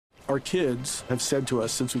Our kids have said to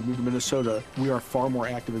us since we moved to Minnesota, we are far more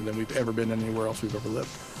active than we've ever been anywhere else we've ever lived.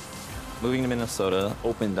 Moving to Minnesota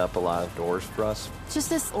opened up a lot of doors for us. Just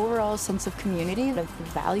this overall sense of community, the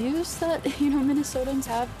values that, Minnesotans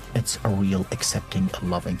have. It's a real accepting,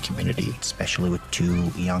 loving community, especially with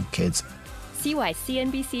 2 young kids. See why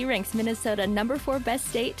CNBC ranks Minnesota number 4 best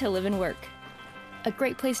state to live and work. A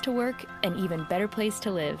great place to work, an even better place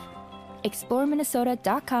to live.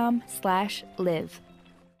 ExploreMinnesota.com/live.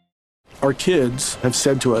 Our kids have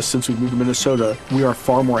said to us since we moved to Minnesota, we are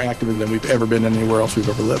far more active than we've ever been anywhere else we've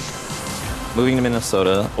ever lived. Moving to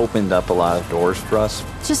Minnesota opened up a lot of doors for us.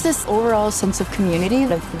 Just this overall sense of community,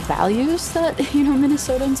 the values that,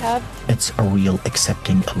 Minnesotans have. It's a real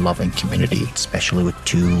accepting, loving community, especially with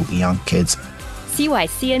 2 young kids. See why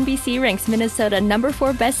CNBC ranks Minnesota number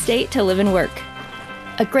 4 best state to live and work.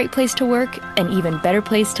 A great place to work, an even better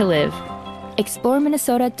place to live.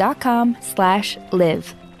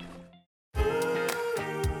 ExploreMinnesota.com/live.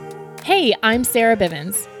 Hey, I'm Sarah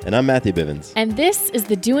Bivens. And I'm Matthew Bivens. And this is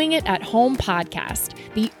the Doing It at Home podcast,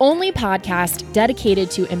 the only podcast dedicated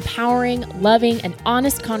to empowering, loving, and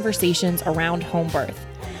honest conversations around home birth.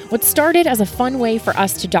 What started as a fun way for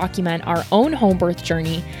us to document our own home birth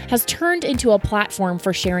journey has turned into a platform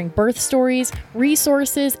for sharing birth stories,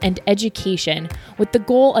 resources, and education with the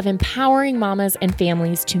goal of empowering mamas and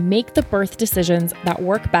families to make the birth decisions that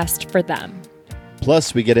work best for them.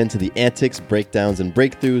 Plus, we get into the antics, breakdowns, and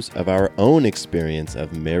breakthroughs of our own experience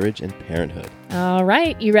of marriage and parenthood. All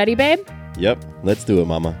right, you ready, babe? Yep, let's do it,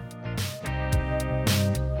 mama.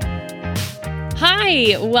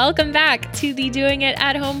 Hi, welcome back to the Doing It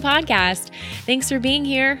at Home podcast. Thanks for being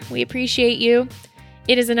here. We appreciate you.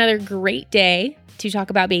 It is another great day to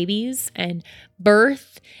talk about babies and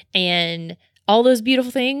birth and all those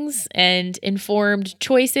beautiful things and informed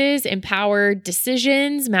choices, empowered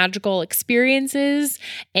decisions, magical experiences.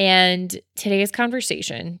 And today's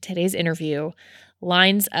conversation, today's interview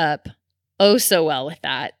lines up oh so well with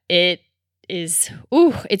that. It's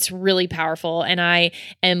really powerful. And I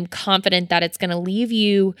am confident that it's going to leave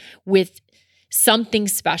you with something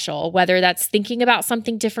special, whether that's thinking about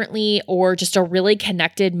something differently or just a really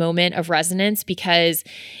connected moment of resonance, because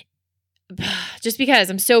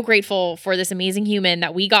I'm so grateful for this amazing human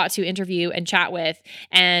that we got to interview and chat with.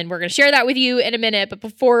 And we're going to share that with you in a minute. But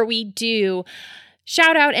before we do,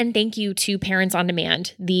 shout out and thank you to Parents on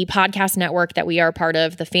Demand, the podcast network that we are part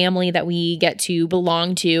of, the family that we get to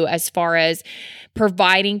belong to, as far as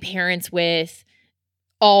providing parents with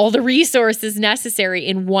all the resources necessary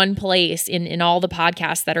in one place, in all the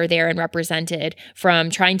podcasts that are there and represented,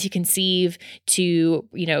 from trying to conceive to,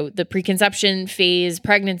 the preconception phase,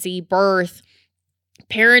 pregnancy, birth,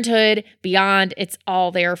 parenthood, beyond. It's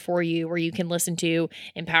all there for you, where you can listen to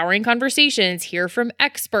empowering conversations, hear from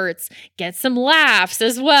experts, get some laughs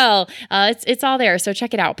as well. It's all there. So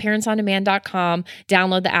check it out, parentsondemand.com.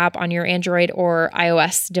 Download the app on your Android or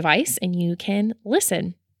iOS device, and you can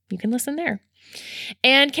listen. You can listen there.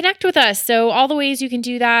 And connect with us. So all the ways you can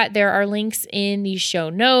do that, there are links in the show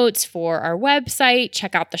notes for our website.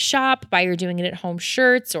 Check out the shop, buy your Doing It at Home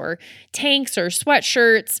shirts or tanks or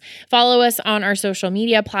sweatshirts. Follow us on our social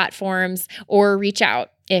media platforms, or reach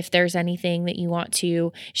out if there's anything that you want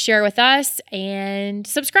to share with us, and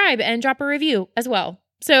subscribe and drop a review as well.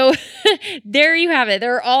 So there you have it.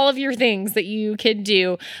 There are all of your things that you can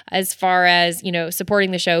do as far as,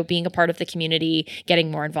 supporting the show, being a part of the community,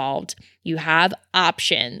 getting more involved. You have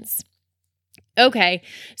options. Okay,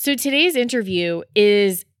 so today's interview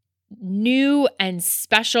is new and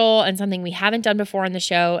special and something we haven't done before on the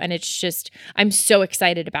show, and I'm so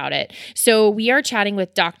excited about it. So we are chatting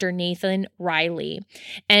with Dr. Nathan Riley,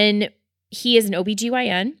 and he is an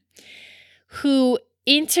OBGYN who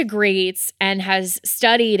integrates and has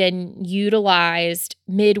studied and utilized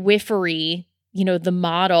midwifery, the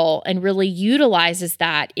model, and really utilizes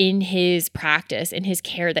that in his practice, in his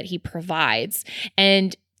care that he provides.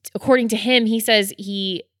 And according to him, he says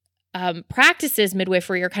he practices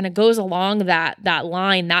midwifery, or kind of goes along that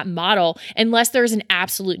line, that model, unless there's an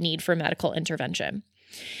absolute need for medical intervention.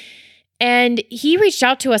 And he reached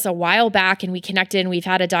out to us a while back, and we connected, and we've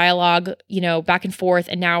had a dialogue, back and forth.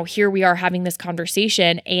 And now here we are having this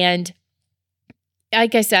conversation. And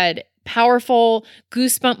like I said, powerful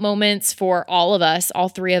goosebump moments for all of us, all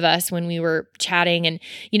three of us, when we were chatting. And,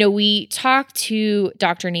 we talked to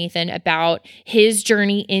Dr. Nathan about his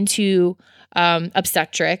journey into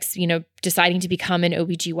obstetrics, deciding to become an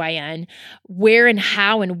OBGYN, where and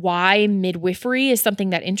how and why midwifery is something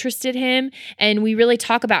that interested him. And we really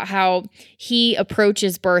talk about how he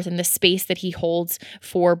approaches birth and the space that he holds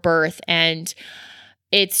for birth. And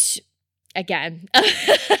it's again,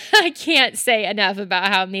 I can't say enough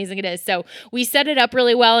about how amazing it is. So we set it up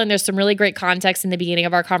really well, and there's some really great context in the beginning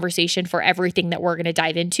of our conversation for everything that we're going to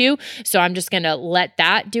dive into. So I'm just going to let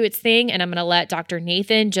that do its thing, and I'm going to let Dr.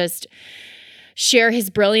 Nathan just share his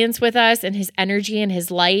brilliance with us and his energy and his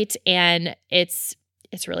light, and it's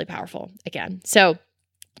really powerful again. So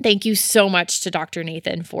thank you so much to Dr.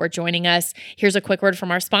 Nathan for joining us. Here's a quick word from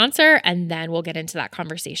our sponsor, and then we'll get into that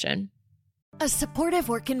conversation. A supportive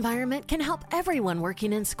work environment can help everyone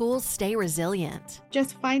working in schools stay resilient.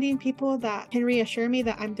 Just finding people that can reassure me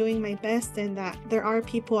that I'm doing my best and that there are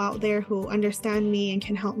people out there who understand me and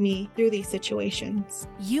can help me through these situations.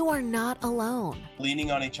 You are not alone.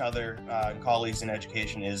 Leaning on each other, colleagues in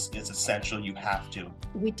education is essential. You have to.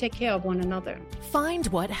 We take care of one another. Find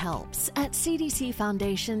what helps at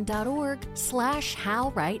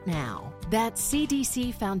cdcfoundation.org/howrightnow. That's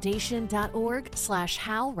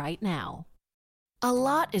cdcfoundation.org/howrightnow. A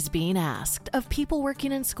lot is being asked of people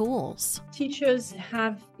working in schools. Teachers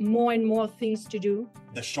have more and more things to do.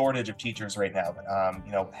 The shortage of teachers right now,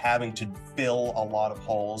 having to fill a lot of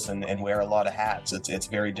holes and wear a lot of hats, it's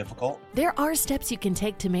very difficult. There are steps you can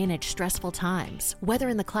take to manage stressful times, whether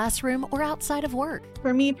in the classroom or outside of work.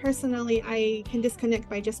 For me personally, I can disconnect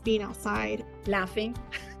by just being outside. Laughing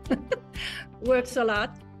works a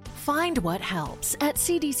lot. Find what helps at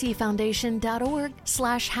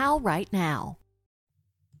cdcfoundation.org/howrightnow.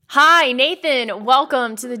 Hi, Nathan.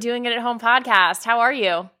 Welcome to the Doing It at Home podcast. How are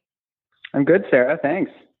you? I'm good, Sarah.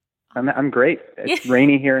 Thanks. I'm great. It's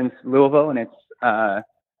rainy here in Louisville, and it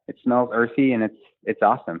smells earthy, and it's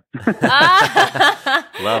awesome.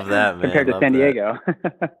 Love that, man. Compared to San Diego.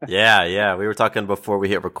 Yeah. We were talking before we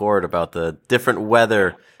hit record about the different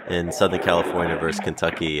weather in Southern California versus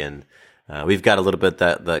Kentucky, and we've got a little bit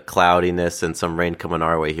that cloudiness and some rain coming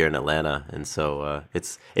our way here in Atlanta, and so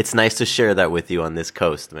it's nice to share that with you on this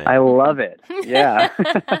coast, man. I love it. Yeah.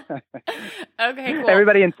 Okay, cool.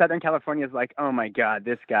 Everybody in Southern California is like, "Oh my God,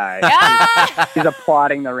 this guy! He's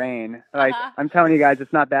applauding the rain." Like I'm telling you guys,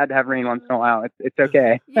 it's not bad to have rain once in a while. It's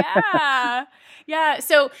okay. Yeah.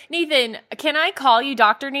 So Nathan, can I call you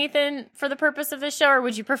Dr. Nathan for the purpose of this show, or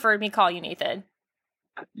would you prefer me call you Nathan?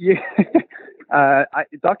 Yeah.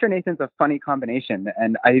 Dr. Nathan's a funny combination,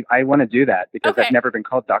 and I want to do that because I've never been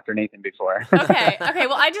called Dr. Nathan before. Okay.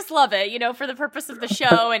 Well, I just love it, for the purpose of the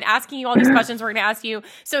show and asking you all these questions we're going to ask you.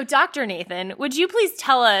 So, Dr. Nathan, would you please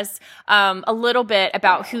tell us a little bit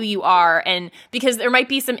about who you are? And because there might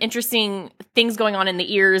be some interesting things going on in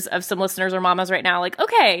the ears of some listeners or mamas right now, like,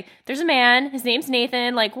 okay, there's a man, his name's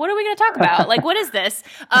Nathan. Like, what are we going to talk about? Like, what is this?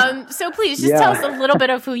 So please just tell us a little bit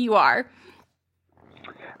of who you are.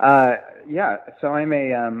 So I'm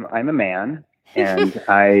a man, and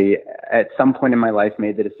I, at some point in my life,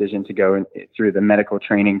 made the decision to go through the medical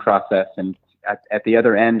training process. And at the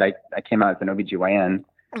other end, I came out as an OBGYN,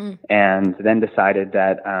 and then decided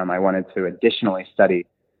that I wanted to additionally study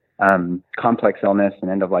complex illness and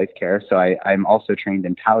end-of-life care. So I'm also trained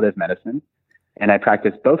in palliative medicine, and I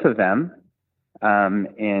practice both of them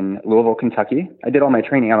in Louisville, Kentucky. I did all my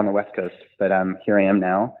training out on the West Coast, but here I am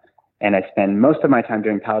now. And I spend most of my time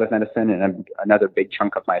doing palliative medicine, and another big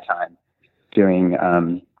chunk of my time doing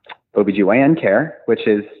OBGYN care, which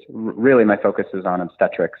is really my focus is on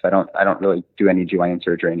obstetrics. I don't really do any GYN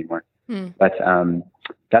surgery anymore. But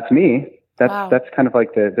that's me. That's kind of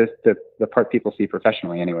like the part people see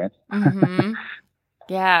professionally, anyways. Mm-hmm.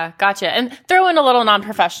 Yeah, gotcha. And throw in a little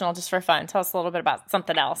non-professional just for fun. Tell us a little bit about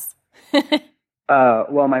something else.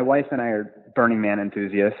 Well, my wife and I are Burning Man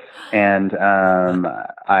enthusiasts, and we're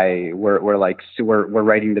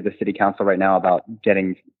writing to the city council right now about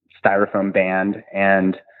getting styrofoam banned,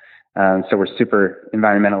 and so we're super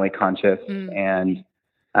environmentally conscious, and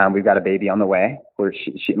we've got a baby on the way.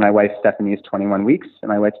 My wife Stephanie is 21 weeks, and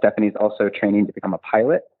my wife Stephanie is also training to become a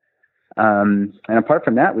pilot. And apart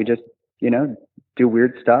from that, we just do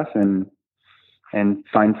weird stuff and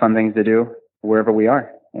find fun things to do wherever we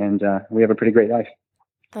are. And we have a pretty great life.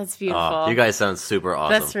 That's beautiful. Oh, you guys sound super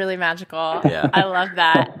awesome. That's really magical. Yeah. I love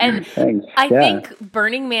that. And Thanks. I think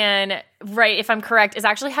Burning Man, right, if I'm correct, is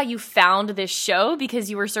actually how you found this show, because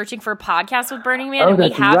you were searching for a podcast with Burning Man. Oh, and we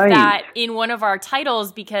that's have right. that in one of our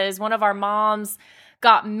titles because one of our moms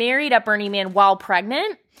got married at Burning Man while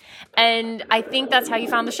pregnant. And I think that's how you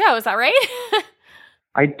found the show. Is that right?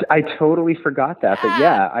 I totally forgot that. But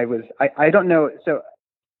yeah, I don't know. So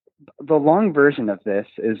the long version of this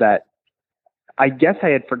is that I guess I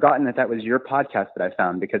had forgotten that was your podcast that I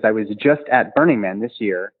found, because I was just at Burning Man this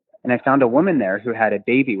year, and I found a woman there who had a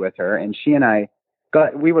baby with her, and she and I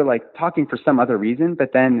we were like talking for some other reason,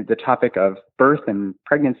 but then the topic of birth and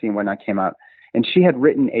pregnancy and whatnot came up, And she had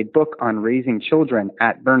written a book on raising children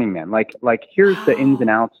at Burning Man. Like here's the ins and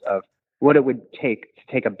outs of what it would take to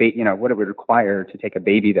take a baby, you know, what it would require to take a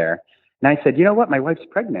baby there. And I said, you know what? My wife's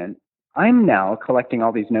pregnant. I'm now collecting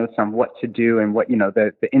all these notes on what to do and what, you know,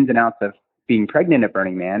 the ins and outs of being pregnant at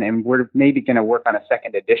Burning Man. And we're maybe going to work on a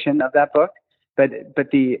second edition of that book, but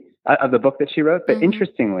the of the book that she wrote. But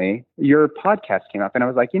interestingly, your podcast came up and I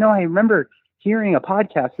was like, you know, I remember hearing a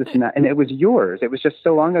podcast, this and that, and it was yours. It was just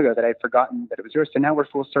so long ago that I'd forgotten that it was yours. So now we're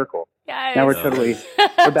full circle. Yes. Now we're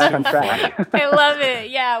back on track. I love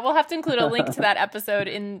it. Yeah, we'll have to include a link to that episode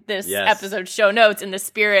in this episode show notes in the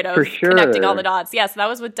spirit of connecting all the dots. Yes, that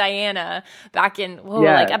was with Diana back in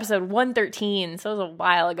like episode 113. So it was a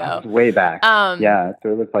while ago. Way back. Yeah, so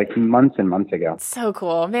it was like months and months ago. So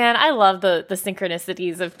cool, man. I love the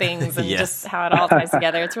synchronicities of things and just how it all ties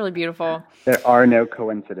together. It's really beautiful. There are no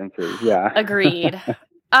coincidences. Yeah. Agreed.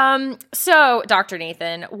 So Dr.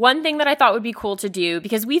 Nathan, one thing that I thought would be cool to do,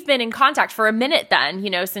 because we've been in contact for a minute then, you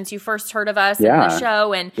know, since you first heard of us in the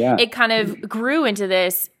show, and it kind of grew into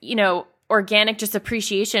this, you know, organic just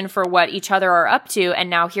appreciation for what each other are up to. And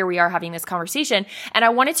now here we are having this conversation. And I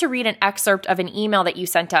wanted to read an excerpt of an email that you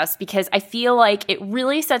sent us because I feel like it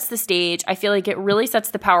really sets the stage. I feel like it really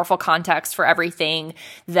sets the powerful context for everything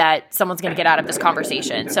that someone's going to get out of this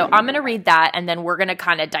conversation. So I'm going to read that and then we're going to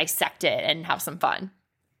kind of dissect it and have some fun.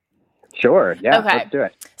 Sure. Yeah. Okay. Let's do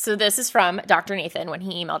it. So this is from Dr. Nathan when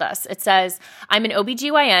he emailed us. It says, I'm an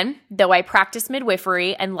OBGYN, though I practice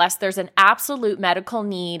midwifery unless there's an absolute medical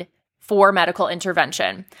need for medical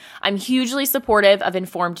intervention. I'm hugely supportive of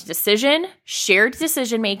informed decision, shared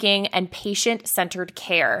decision-making, and patient-centered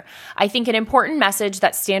care. I think an important message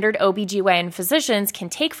that standard OBGYN physicians can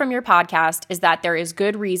take from your podcast is that there is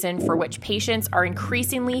good reason for which patients are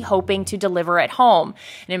increasingly hoping to deliver at home,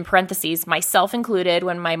 and in parentheses, myself included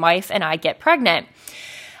when my wife and I get pregnant.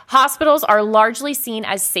 Hospitals are largely seen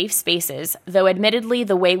as safe spaces, though admittedly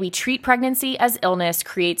the way we treat pregnancy as illness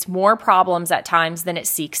creates more problems at times than it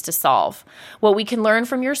seeks to solve. What we can learn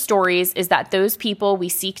from your stories is that those people we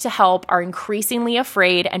seek to help are increasingly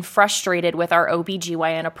afraid and frustrated with our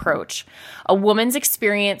OBGYN approach. A woman's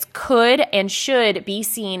experience could and should be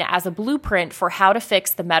seen as a blueprint for how to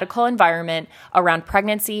fix the medical environment around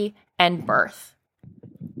pregnancy and birth.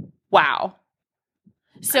 Wow.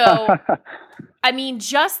 So... I mean,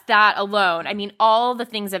 just that alone. I mean, all the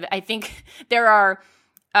things of it. I think there are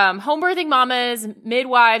home birthing mamas,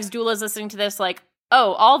 midwives, doulas listening to this, like,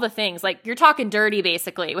 oh, all the things. Like, you're talking dirty,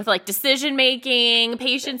 basically, with, like, decision-making,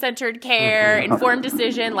 patient-centered care, informed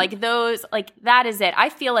decision, like, those, like, that is it. I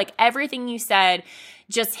feel like everything you said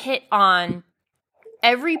just hit on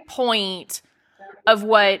every point of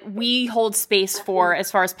what we hold space for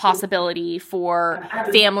as far as possibility for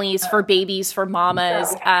families, for babies, for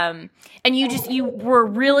mamas. And you were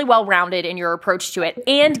really well-rounded in your approach to it.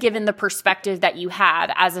 And given the perspective that you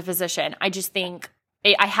have as a physician, I just think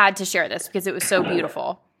I had to share this because it was so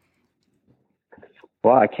beautiful.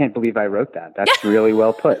 Well, I can't believe I wrote that. That's really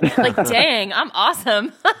well put. Like, dang, I'm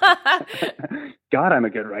awesome. God, I'm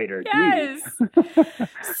a good writer. Yes.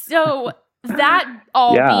 So that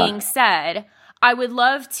all being said, I would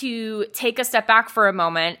love to take a step back for a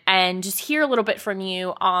moment and just hear a little bit from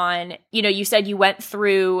you on, you know, you said you went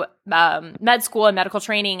through med school and medical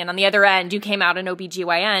training, and on the other end, you came out an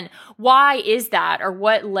OBGYN. Why is that, or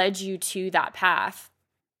what led you to that path?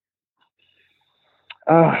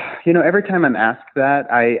 You know, every time I'm asked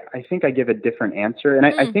that, I think I give a different answer. And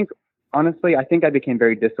I think, honestly, I think I became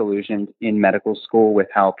very disillusioned in medical school with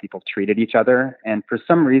how people treated each other. And for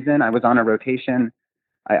some reason, I was on a rotation.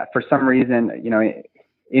 For some reason, you know,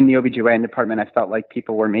 in the OBGYN department, I felt like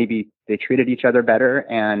people were maybe they treated each other better.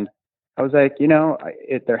 And I was like, you know,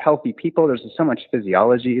 they're healthy people. There's so much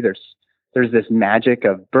physiology. There's this magic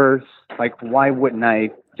of birth. Like, why wouldn't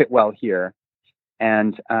I fit well here?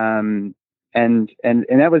 And that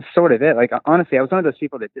was sort of it. Like, honestly, I was one of those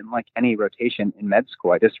people that didn't like any rotation in med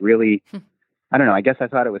school. I just really, I don't know. I guess I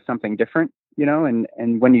thought it was something different, you know,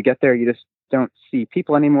 and when you get there, you just don't see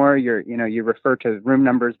people anymore. You refer to room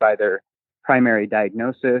numbers by their primary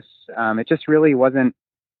diagnosis. It just really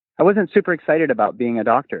I wasn't super excited about being a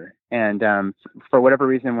doctor. And for whatever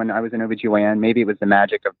reason, when I was an OBGYN, maybe it was the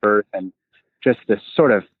magic of birth and just this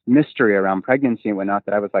sort of mystery around pregnancy and whatnot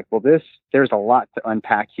that I was like, well, there's a lot to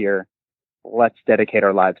unpack here. Let's dedicate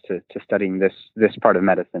our lives to studying this part of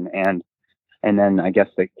medicine. And then I guess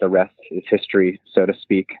the rest is history, so to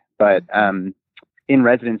speak. But in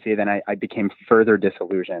residency, then I became further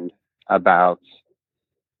disillusioned about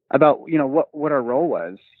you know what our role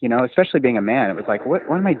was, you know, especially being a man. It was like, what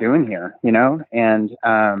am I doing here, you know? And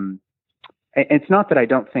it's not that I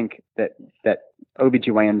don't think that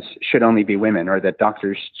OBGYNs should only be women or that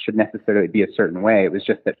doctors should necessarily be a certain way. It was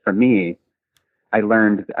just that for me,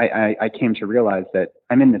 I came to realize that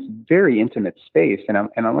I'm in this very intimate space, and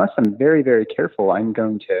unless I'm very, very careful, I'm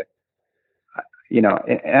going to, and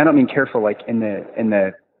I don't mean careful like in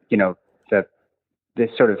the the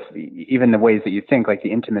sort of, even the ways that you think, like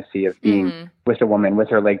the intimacy of being with a woman with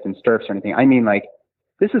her legs in stirrups or anything. I mean, like,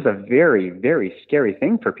 this is a very, very scary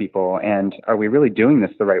thing for people. And are we really doing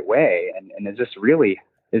this the right way? And is this really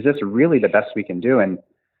the best we can do? And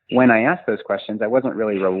when I asked those questions, I wasn't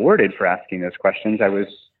really rewarded for asking those questions. I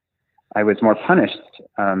was more punished.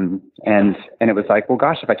 And it was like, well,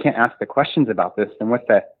 gosh, if I can't ask the questions about this, then what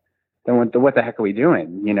the heck are we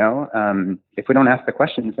doing? If we don't ask the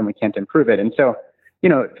questions, then we can't improve it. And so,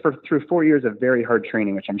 through 4 years of very hard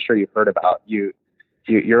training, which I'm sure you've heard about,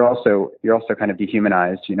 you're also kind of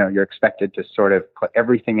dehumanized. You're expected to sort of put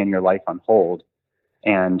everything in your life on hold.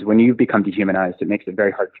 And when you become dehumanized, it makes it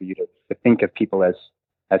very hard for you to think of people as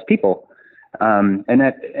people. And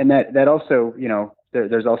that also,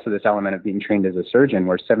 there's also this element of being trained as a surgeon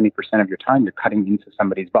where 70% of your time you're cutting into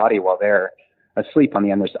somebody's body while they're asleep on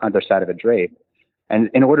the other side of a drape. And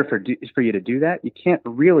in order for you to do that, you can't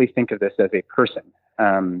really think of this as a person.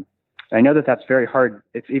 I know that that's very hard.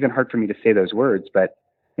 It's even hard for me to say those words, but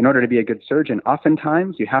in order to be a good surgeon,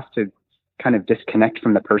 oftentimes you have to kind of disconnect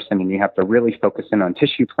from the person, and you have to really focus in on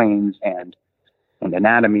tissue planes and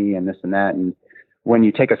anatomy and this and that. And when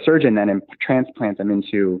you take a surgeon then and transplant them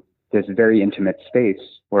into this very intimate space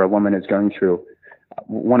where a woman is going through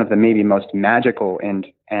one of the maybe most magical and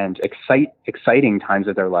exciting times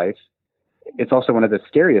of their life, it's also one of the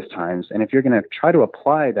scariest times. And if you're going to try to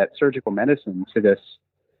apply that surgical medicine to this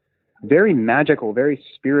very magical, very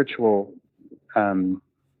spiritual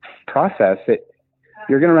process,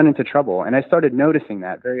 you're going to run into trouble. And I started noticing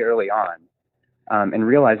that very early on, and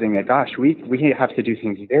realizing that, gosh, we have to do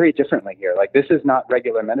things very differently here. Like, this is not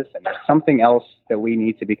regular medicine. There's something else that we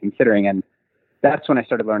need to be considering. And that's when I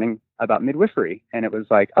started learning about midwifery. And it was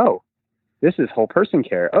like, oh, this is whole person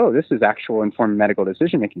care. Oh, this is actual informed medical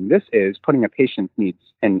decision making. This is putting a patient's needs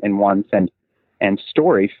and wants and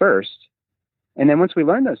story first. And then once we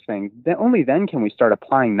learn those things, then only then can we start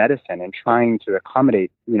applying medicine and trying to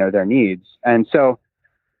accommodate, their needs. And so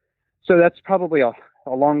that's probably a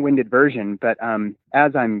long-winded version, but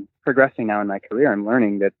as I'm progressing now in my career, I'm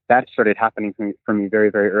learning that started happening for me very,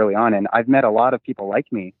 very early on. And I've met a lot of people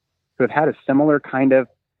like me who have had a similar kind of,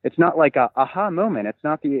 it's not like a aha moment. It's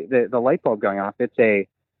not the light bulb going off. It's a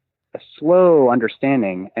slow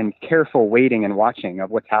understanding and careful waiting and watching of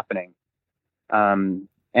what's happening.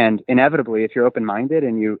 And inevitably, if you're open-minded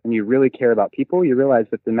and you really care about people, you realize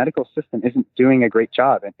that the medical system isn't doing a great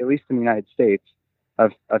job, at least in the United States,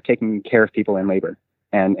 of taking care of people in labor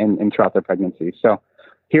and throughout their pregnancy. So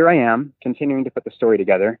here I am, continuing to put the story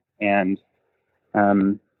together and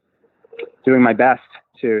doing my best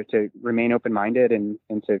to remain open-minded and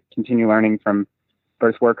to continue learning from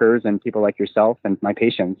birth workers and people like yourself and my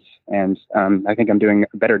patients. And I think I'm doing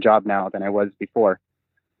a better job now than I was before,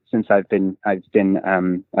 since I've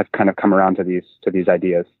kind of come around to these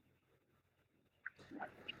ideas.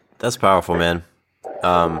 That's powerful, man.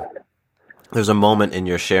 There's a moment in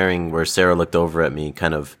your sharing where Sarah looked over at me,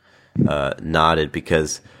 kind of nodded,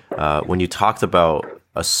 because when you talked about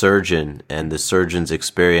a surgeon and the surgeon's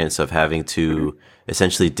experience of having to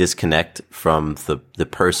essentially disconnect from the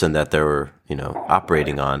person that they were,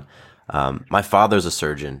 operating on. My father's a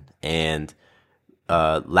surgeon, and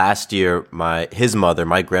last year his mother,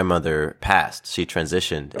 my grandmother, passed. She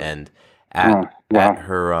transitioned, and at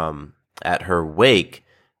her wake,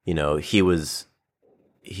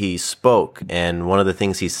 he spoke, and one of the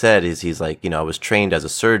things he said is, he's like, I was trained as a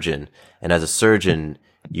surgeon, and as a surgeon,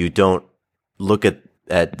 you don't look at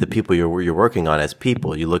the people you're working on as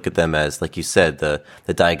people. You look at them as, like you said, the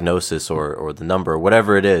diagnosis or the number, or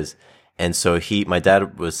whatever it is. And so my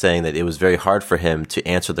dad was saying that it was very hard for him to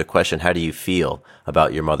answer the question, how do you feel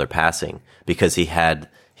about your mother passing? Because he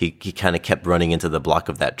kind of kept running into the block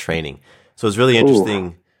of that training. So it was really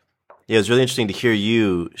interesting. Yeah, it was really interesting to hear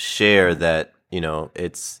you share that,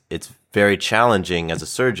 it's very challenging as a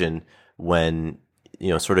surgeon when,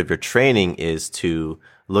 sort of your training is to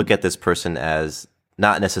look at this person as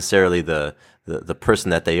not necessarily the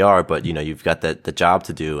person that they are, but, you've got the job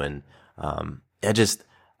to do. And I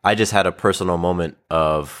just had a personal moment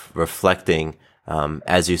of reflecting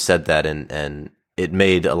as you said that, and it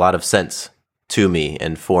made a lot of sense to me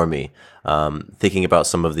and for me, thinking about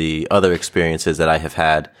some of the other experiences that I have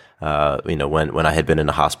had, when I had been in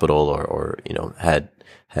a hospital or had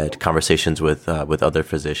conversations with other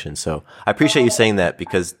physicians. So I appreciate you saying that,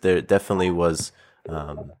 because there definitely was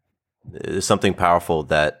there's something powerful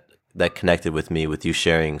that connected with me with you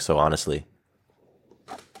sharing so honestly.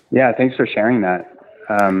 Yeah, thanks for sharing that.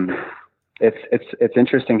 It's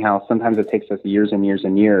interesting how sometimes it takes us years and years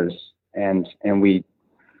and years, and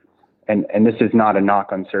this is not a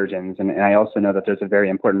knock on surgeons. And I also know that there's a very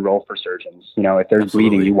important role for surgeons. You know, if there's Absolutely.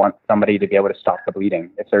 bleeding, you want somebody to be able to stop the bleeding.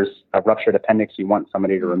 If there's a ruptured appendix, you want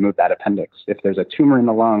somebody to remove that appendix. If there's a tumor in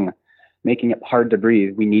the lung, making it hard to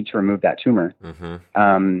breathe, we need to remove that tumor.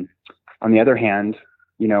 Mm-hmm. On the other hand,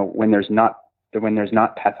 you know, when there's not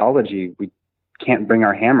pathology, we can't bring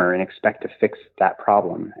our hammer and expect to fix that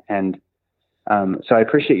problem. And so I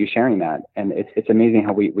appreciate you sharing that. And it's amazing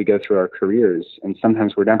how we go through our careers, and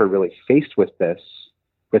sometimes we're never really faced with this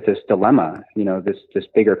dilemma, you know, this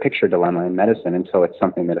bigger picture dilemma in medicine until it's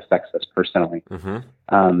something that affects us personally. Mm-hmm.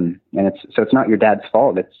 And it's not your dad's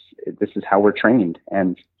fault. This is how we're trained,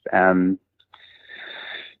 and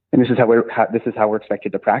this is how we're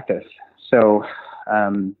expected to practice. So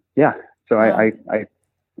so I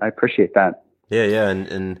appreciate that. Yeah.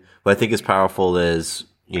 And what I think is powerful is,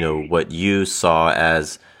 you know, what you saw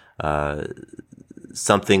as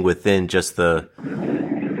something within just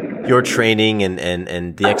your training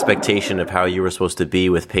and the expectation of how you were supposed to be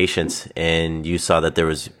with patients. And you saw that there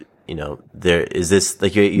was, you know, is this,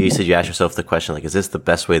 like you said, you asked yourself the question, like, is this the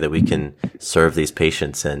best way that we can serve these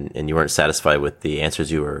patients? And you weren't satisfied with the answers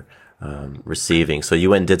you were receiving. So you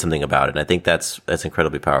went and did something about it. And I think that's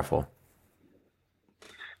incredibly powerful.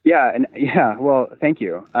 Yeah. Well, thank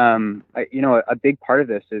you. You know, a big part of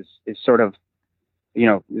this is sort of, you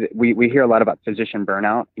know, we hear a lot about physician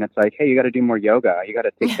burnout, and it's like, hey, you got to do more yoga. You got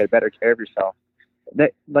to take better care of yourself.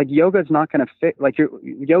 That, like, yoga is not going to fix, like,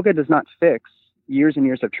 yoga does not fix years and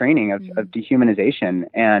years of training of dehumanization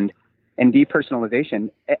and depersonalization.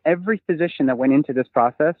 Every physician that went into this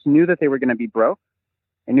process knew that they were going to be broke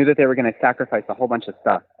and knew that they were going to sacrifice a whole bunch of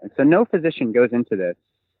stuff. And so no physician goes into this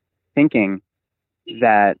thinking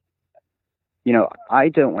that, you know, I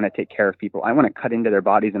don't want to take care of people. I want to cut into their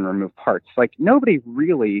bodies and remove parts. Like, nobody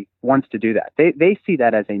really wants to do that. They see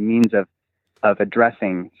that as a means of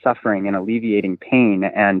addressing suffering and alleviating pain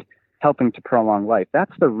and helping to prolong life.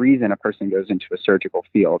 That's the reason a person goes into a surgical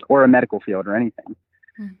field or a medical field or anything.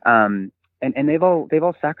 And they've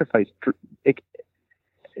all sacrificed.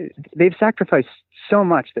 They've sacrificed so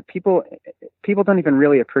much that people don't even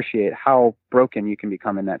really appreciate how broken you can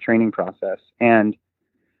become in that training process. And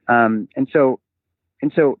so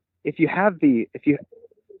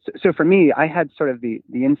for me, I had sort of the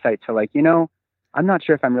insight to, like, you know, I'm not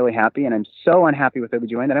sure if I'm really happy, and I'm so unhappy with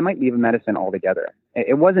OBGYN that I might leave medicine altogether.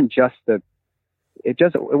 It wasn't just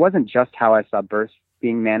how I saw birth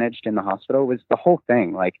being managed in the hospital. It was the whole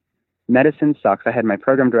thing. Like, medicine sucks. I had my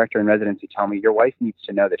program director in residency tell me, your wife needs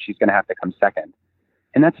to know that she's going to have to come second.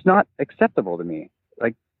 And that's not acceptable to me.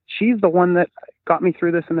 Like, she's the one that got me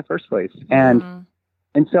through this in the first place.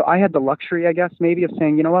 And so I had the luxury, I guess, maybe of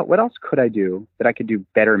saying, you know what else could I do that I could do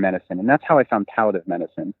better medicine? And that's how I found palliative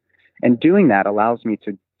medicine. And doing that allows me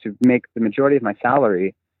to make the majority of my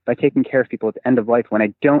salary by taking care of people at the end of life when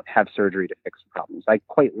I don't have surgery to fix the problems. I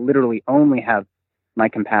quite literally only have my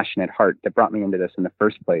compassionate heart that brought me into this in the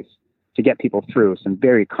first place, to get people through some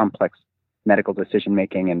very complex medical decision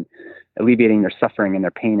making and alleviating their suffering and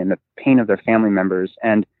their pain and the pain of their family members.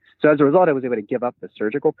 And so as a result, I was able to give up the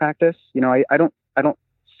surgical practice. You know, I don't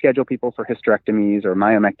schedule people for hysterectomies or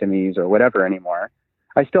myomectomies or whatever anymore.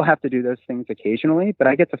 I still have to do those things occasionally, but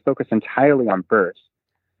I get to focus entirely on birth,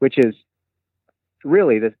 which is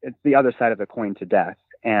really it's the other side of the coin to death.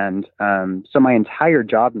 And so my entire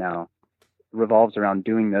job now revolves around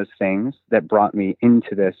doing those things that brought me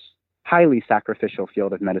into this highly sacrificial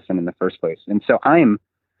field of medicine in the first place. And so I'm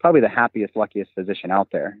probably the happiest, luckiest physician out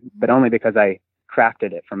there, but only because I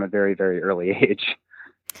crafted it from a very, very early age.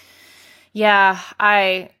 Yeah,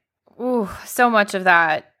 so much of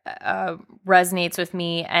that resonates with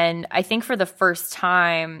me. And I think for the first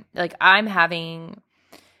time, like, I'm having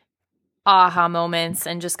aha moments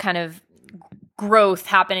and just kind of growth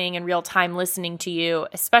happening in real time listening to you,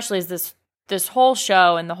 especially as this whole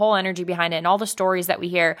show and the whole energy behind it and all the stories that we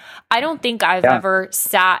hear. I don't think I've ever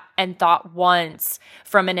sat and thought once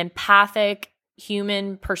from an empathic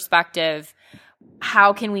human perspective,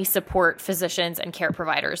 how can we support physicians and care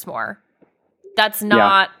providers more? That's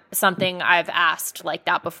not something I've asked like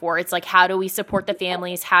that before. It's like, how do we support the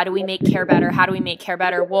families? How do we make care better? How do we make care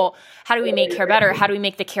better? Well, how do we make care better? How do we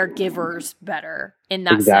make the caregivers better in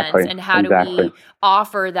that sense? And how do we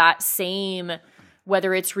offer that same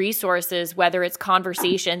whether it's resources, whether it's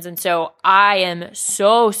conversations. And so I am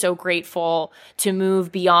so grateful to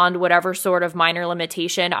move beyond whatever sort of minor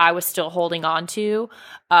limitation I was still holding on to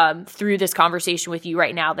through this conversation with you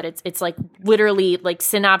right now, that it's like literally like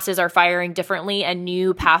synapses are firing differently and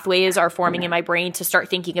new pathways are forming in my brain to start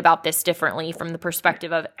thinking about this differently from the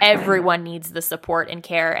perspective of everyone needs the support and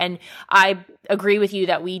care. And I agree with you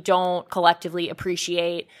that we don't collectively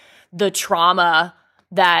appreciate the trauma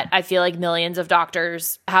that I feel like millions of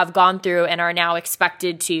doctors have gone through and are now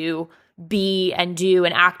expected to be and do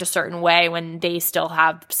and act a certain way when they still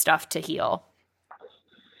have stuff to heal.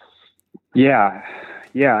 Yeah.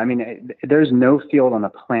 I mean, there's no field on the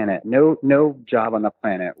planet, no job on the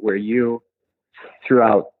planet where you,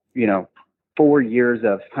 throughout, 4 years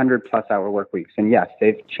of 100+ hour work weeks, and yes,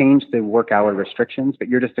 they've changed the work hour restrictions, but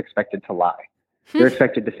you're just expected to lie. You're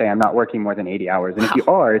expected to say, I'm not working more than 80 hours. And if you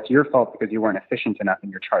are, it's your fault because you weren't efficient enough in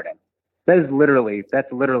your charting. That's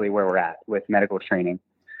literally where we're at with medical training.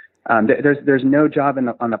 There's no job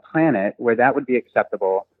on the planet where that would be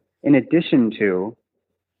acceptable, in addition to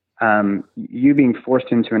you being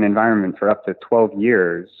forced into an environment for up to 12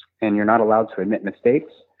 years and you're not allowed to admit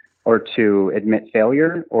mistakes or to admit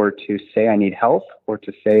failure or to say I need help or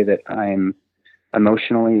to say that I'm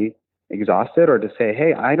emotionally exhausted or to say,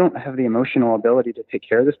 hey, I don't have the emotional ability to take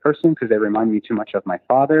care of this person because they remind me too much of my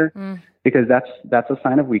father, because that's a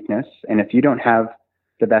sign of weakness. And if you don't have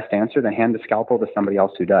the best answer, then hand the scalpel to somebody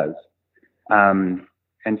else who does. And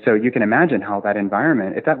so you can imagine how that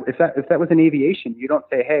environment, if that was in aviation, you don't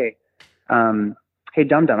say, hey, hey,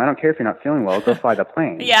 dum-dum, I don't care if you're not feeling well, go fly the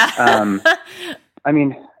plane. Yeah. I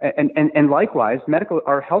mean, and likewise,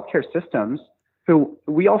 our healthcare systems, who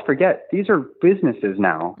we all forget, these are businesses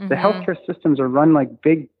now. The healthcare systems are run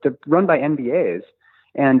they're run by MBAs,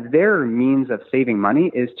 and their means of saving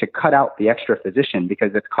money is to cut out the extra physician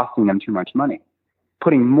because it's costing them too much money,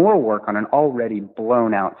 putting more work on an already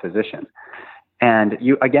blown out physician. And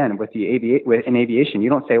you, again, in aviation, you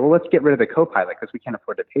don't say, well, let's get rid of the co-pilot because we can't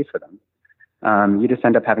afford to pay for them. You just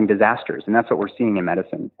end up having disasters, and that's what we're seeing in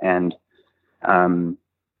medicine. And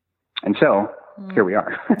so here we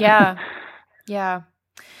are. Yeah.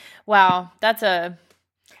 Wow. That's a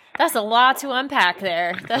lot to unpack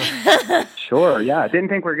there. Sure. Yeah. Didn't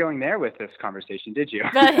think we were going there with this conversation, did you?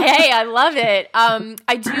 But hey, I love it.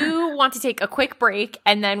 I do want to take a quick break.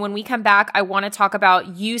 And then when we come back, I want to talk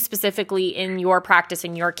about you specifically in your practice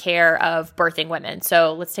and your care of birthing women.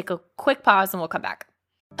 So let's take a quick pause and we'll come back.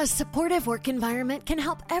 A supportive work environment can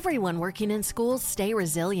help everyone working in schools stay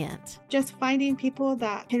resilient. Just finding people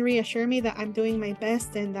that can reassure me that I'm doing my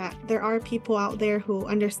best and that there are people out there who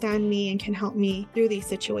understand me and can help me through these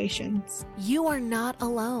situations. You are not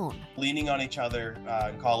alone. Leaning on each other,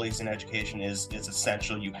 colleagues in education is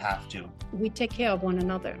essential. You have to. We take care of one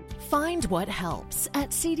another. Find what helps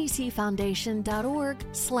at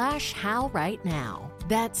cdcfoundation.org/howrightnow.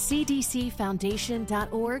 That's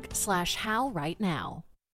cdcfoundation.org/howrightnow.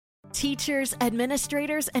 Teachers,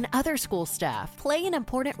 administrators, and other school staff play an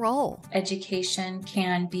important role. Education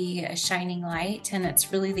can be a shining light, and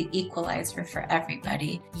it's really the equalizer for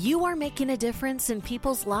everybody. You are making a difference in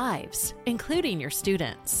people's lives, including your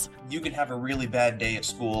students. You can have a really bad day at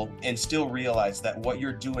school and still realize that what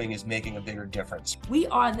you're doing is making a bigger difference. We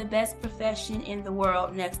are the best profession in the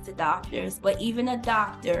world next to doctors, but even a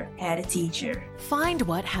doctor had a teacher. Find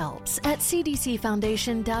what helps at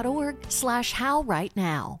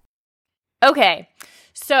cdcfoundation.org/howrightnow. Okay,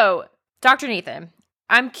 so Dr. Nathan,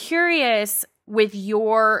 I'm curious with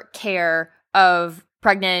your care of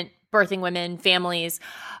pregnant, birthing women, families,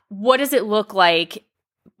 what does it look like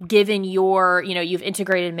given your, you've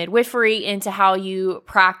integrated midwifery into how you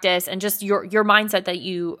practice and just your mindset that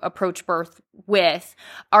you approach birth with?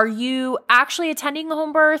 Are you actually attending the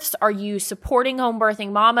home births? Are you supporting home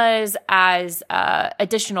birthing mamas as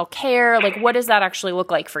additional care? Like, what does that actually look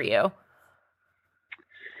like for you?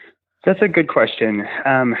 That's a good question.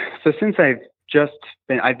 So since I've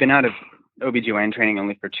been out of OBGYN training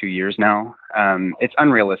only for 2 years now, it's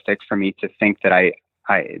unrealistic for me to think that I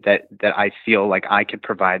feel like I could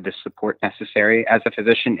provide the support necessary as a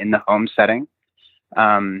physician in the home setting.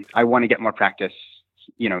 I want to get more practice,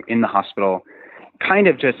 in the hospital, kind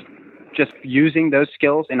of just using those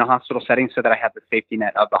skills in a hospital setting so that I have the safety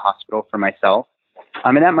net of the hospital for myself.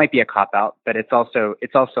 And that might be a cop-out, but it's also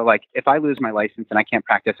like if I lose my license and I can't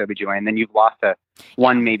practice OBGYN, then you've lost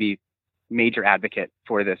one maybe major advocate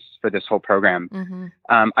for this whole program. Mm-hmm.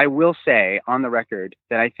 I will say on the record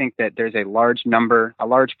that I think that there's a large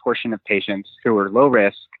portion of patients who are low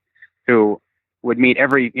risk, who would meet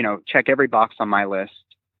check every box on my list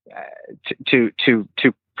to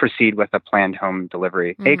proceed with a planned home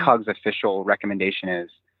delivery. ACOG's official recommendation is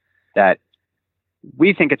that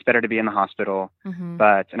we think it's better to be in the hospital,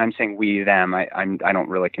 but, and I'm saying we, them, I don't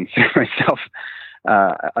really consider myself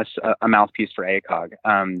a mouthpiece for ACOG.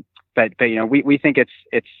 But we think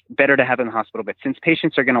it's better to have in the hospital. But since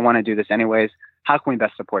patients are going to want to do this anyways, how can we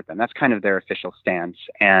best support them? That's kind of their official stance,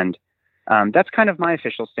 and that's kind of my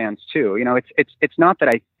official stance too. It's not that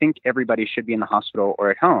I think everybody should be in the hospital or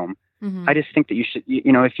at home. I just think that you should,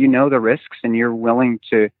 if you know the risks and you're willing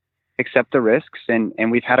to accept the risks, and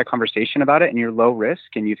we've had a conversation about it, and you're low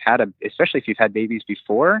risk, and especially if you've had babies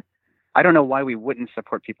before, I don't know why we wouldn't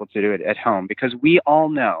support people to do it at home, because we all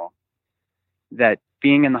know that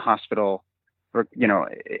being in the hospital,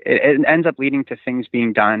 it ends up leading to things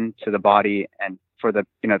being done to the body and for the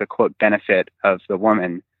quote benefit of the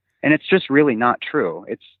woman. And it's just really not true.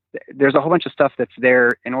 There's a whole bunch of stuff that's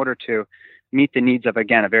there in order to meet the needs of,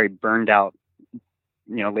 again, a very burned out,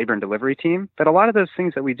 labor and delivery team. But a lot of those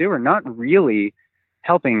things that we do are not really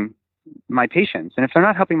helping my patients. And if they're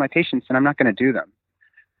not helping my patients, then I'm not going to do them.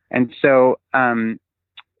 And so, you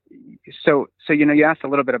asked a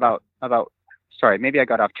little bit about, sorry, maybe I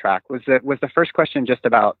got off track. Was the first question just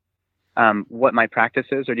about what my practice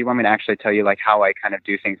is, or do you want me to actually tell you like how I kind of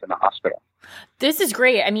do things in the hospital? This is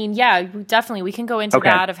great. I mean, yeah, definitely. We can go into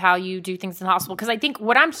that of how you do things in the hospital. Because I think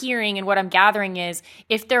what I'm hearing and what I'm gathering is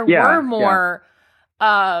if there were more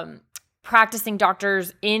practicing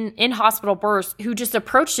doctors in hospital births who just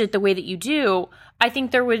approached it the way that you do, I think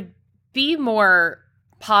there would be more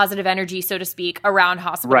positive energy, so to speak, around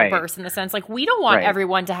hospital births, in the sense like we don't want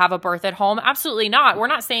everyone to have a birth at home. Absolutely not. We're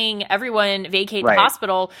not saying everyone vacate the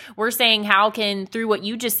hospital. We're saying how can, through what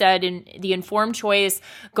you just said, in the informed choice,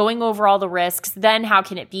 going over all the risks, then how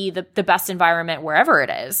can it be the best environment wherever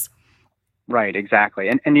it is? Right, exactly.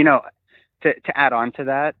 And to add on to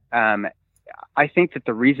that, I think that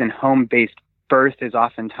the reason home-based birth is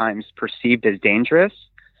oftentimes perceived as dangerous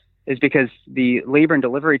is because the labor and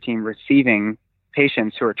delivery team receiving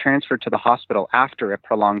patients who are transferred to the hospital after a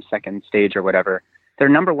prolonged second stage or whatever, they're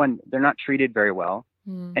number one, they're not treated very well.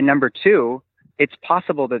 And number two, it's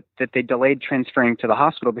possible that they delayed transferring to the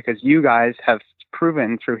hospital because you guys have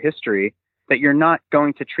proven through history that you're not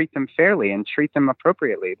going to treat them fairly and treat them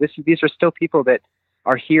appropriately. These are still people that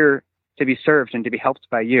are here to be served and to be helped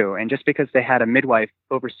by you. And just because they had a midwife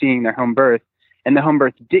overseeing their home birth and the home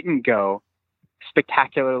birth didn't go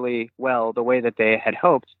spectacularly well the way that they had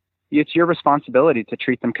hoped, it's your responsibility to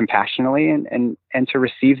treat them compassionately and to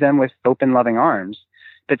receive them with open, loving arms.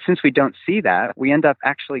 But since we don't see that, we end up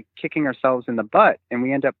actually kicking ourselves in the butt, and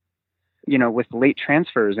we end up, with late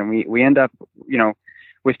transfers, and we end up,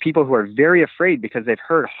 with people who are very afraid because they've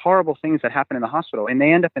heard horrible things that happen in the hospital, and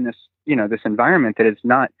they end up in this, this environment that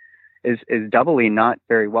is doubly not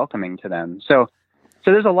very welcoming to them. So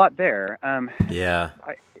there's a lot there. I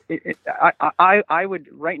would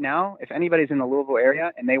right now, if anybody's in the Louisville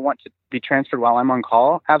area and they want to be transferred while I'm on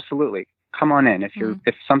call, absolutely come on in. If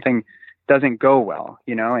something doesn't go well,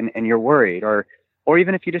 and you're worried, or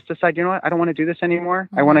even if you just decide, I don't want to do this anymore.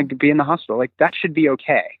 I want to be in the hospital. Like that should be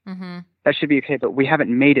okay. That should be okay. But we haven't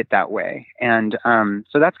made it that way. And,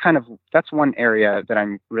 so that's one area that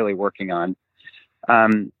I'm really working on.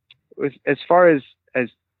 As far as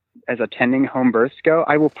attending home births go,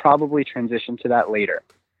 I will probably transition to that later.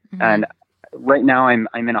 And right now I'm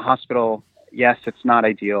in a hospital. Yes, it's not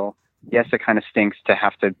ideal. Yes, it kind of stinks to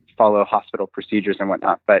have to follow hospital procedures and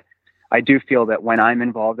whatnot. But I do feel that when I'm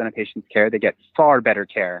involved in a patient's care, they get far better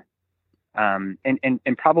care. And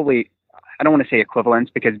probably, I don't want to say equivalence,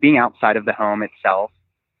 because being outside of the home itself,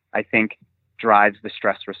 I think drives the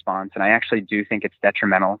stress response. And I actually do think it's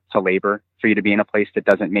detrimental to labor for you to be in a place that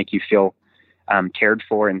doesn't make you feel cared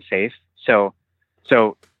for and safe. So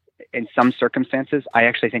in some circumstances, I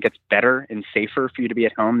actually think it's better and safer for you to be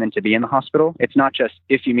at home than to be in the hospital. It's not just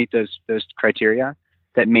if you meet those criteria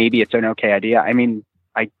that maybe it's an okay idea. I mean,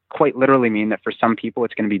 I quite literally mean that for some people,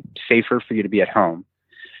 it's going to be safer for you to be at home.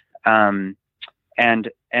 And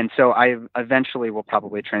so I eventually will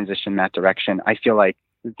probably transition that direction. I feel like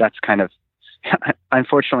that's kind of,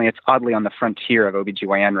 unfortunately, it's oddly on the frontier of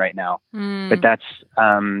OBGYN right now. But that's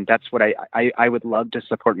what I would love to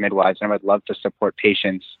support midwives, and I would love to support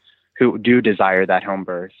patients who do desire that home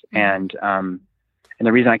birth. And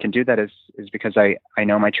the reason I can do that is because I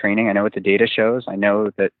know my training. I know what the data shows. I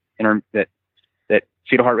know that that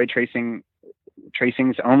fetal heart rate tracings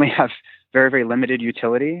only have very, very limited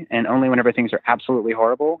utility, and only whenever things are absolutely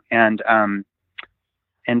horrible. And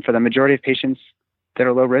for the majority of patients that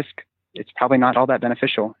are low risk, it's probably not all that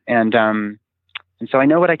beneficial. And so I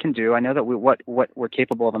know what I can do. I know that what we're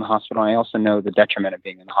capable of in the hospital. I also know the detriment of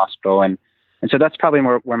being in the hospital. And And so that's probably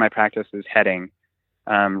more where my practice is heading.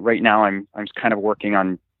 Right now, I'm kind of working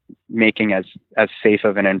on making as safe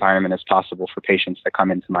of an environment as possible for patients that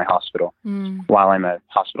come into my hospital while I'm a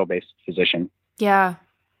hospital-based physician. Yeah,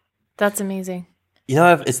 that's amazing. You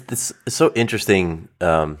know, it's so interesting,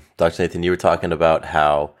 Dr. Nathan. You were talking about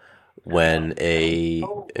how when a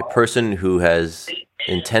person who has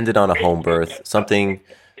intended on a home birth, something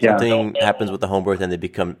happens with the home birth, and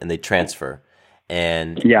they transfer,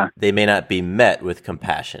 and they may not be met with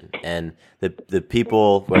compassion, and the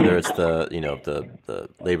people, whether it's the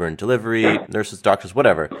labor and delivery nurses, doctors,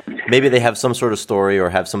 whatever, maybe they have some sort of story or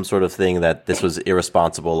have some sort of thing that this was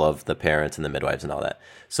irresponsible of the parents and the midwives and all that.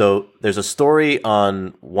 So there's a story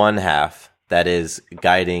on one half that is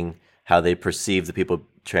guiding how they perceive the people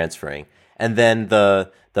transferring, and then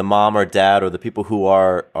the mom or dad or the people who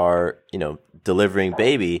are delivering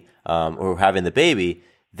baby or having the baby,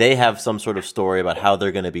 they have some sort of story about how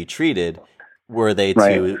they're going to be treated were they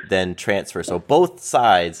to then transfer. So both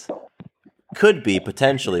sides could be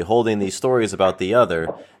potentially holding these stories about the other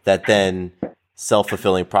that then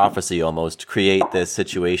self-fulfilling prophecy almost create this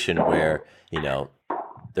situation where,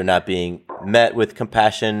 they're not being met with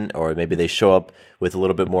compassion, or maybe they show up with a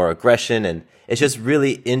little bit more aggression. And it's just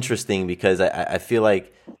really interesting because I feel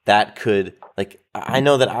like that could, I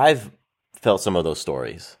know that I've felt some of those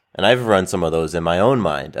stories and I've run some of those in my own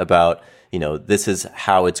mind about, this is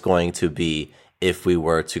how it's going to be if we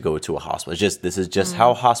were to go to a hospital. This is just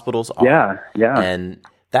how hospitals are. Yeah. And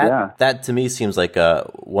that to me seems like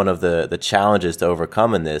one of the challenges to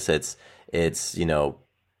overcome in this. It's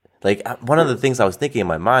one of the things I was thinking in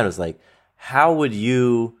my mind was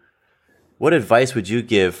what advice would you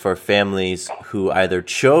give for families who either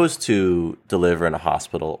chose to deliver in a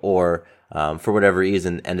hospital or for whatever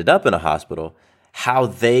reason ended up in a hospital, how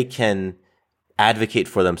they can advocate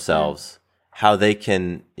for themselves, how they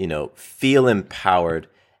can, feel empowered,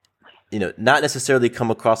 not necessarily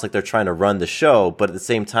come across like they're trying to run the show, but at the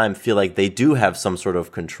same time feel like they do have some sort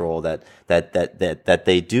of control, that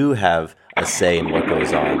they do have a say in what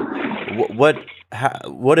goes on.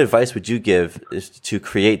 What advice would you give to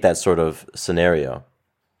create that sort of scenario?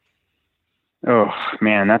 Oh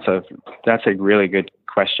man, that's a really good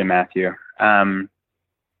question, Matthew.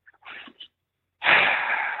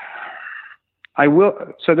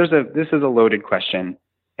 This is a loaded question,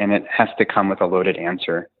 and it has to come with a loaded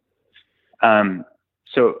answer.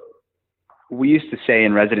 So we used to say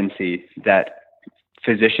in residency that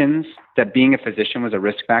being a physician was a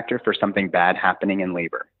risk factor for something bad happening in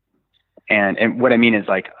labor. And what I mean is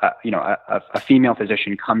a female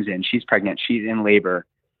physician comes in, she's pregnant, she's in labor.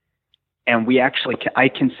 And I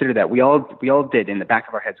consider that we all did in the back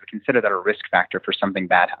of our heads, we consider that a risk factor for something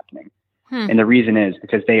bad happening. And the reason is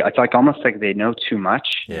because it's almost like they know too much.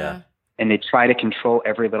 Yeah. And they try to control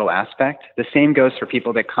every little aspect. The same goes for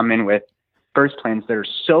people that come in with birth plans that are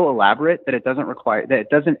so elaborate that it doesn't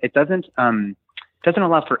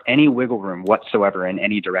allow for any wiggle room whatsoever in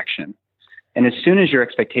any direction. And as soon as your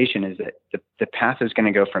expectation is that the path is going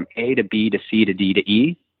to go from A to B to C to D to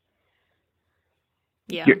E,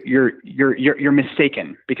 you're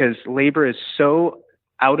mistaken, because labor is so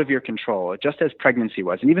out of your control, just as pregnancy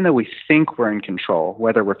was. And even though we think we're in control,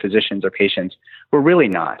 whether we're physicians or patients, we're really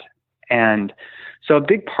not. And so a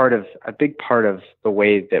big part of the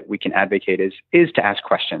way that we can advocate is to ask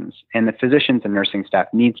questions, and the physicians and nursing staff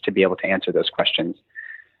needs to be able to answer those questions.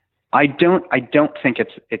 I don't think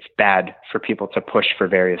it's bad for people to push for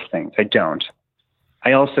various things. I don't.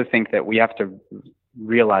 I also think that we have to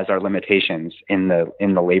realize our limitations in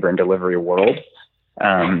the labor and delivery world,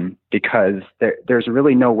 because there's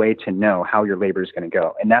really no way to know how your labor is going to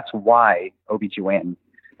go. And that's why OBGYN,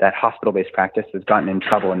 that hospital-based practice, has gotten in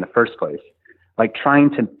trouble in the first place. Like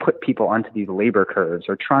trying to put people onto these labor curves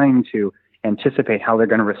or trying to anticipate how they're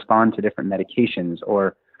going to respond to different medications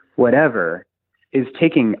or whatever is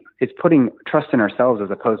putting trust in ourselves as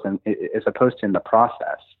opposed to in the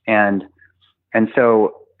process. And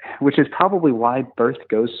so, which is probably why birth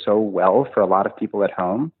goes so well for a lot of people at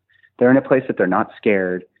home. They're in a place that they're not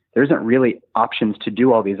scared. There isn't really options to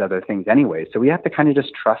do all these other things anyway. So we have to kind of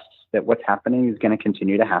just trust that what's happening is going to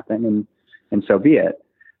continue to happen, and so be it.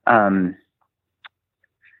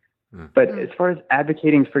 But as far as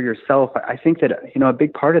advocating for yourself, I think that, a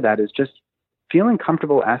big part of that is just feeling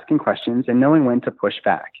comfortable asking questions and knowing when to push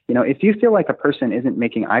back. If you feel like a person isn't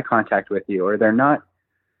making eye contact with you, or they're not,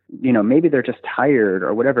 maybe they're just tired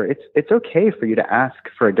or whatever, it's okay for you to ask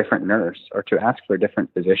for a different nurse or to ask for a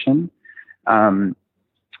different physician.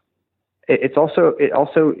 It also,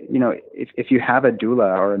 if you have a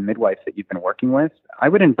doula or a midwife that you've been working with, I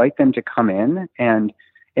would invite them to come in and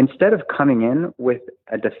instead of coming in with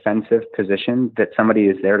a defensive position that somebody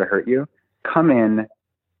is there to hurt you, come in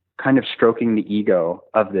kind of stroking the ego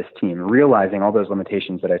of this team, realizing all those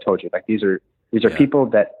limitations that I told you. Like these are people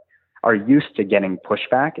that are used to getting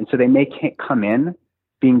pushback. And so they can't come in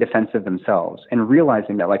being defensive themselves, and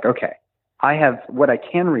realizing that, like, okay, what I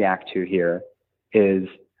can react to here is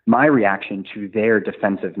my reaction to their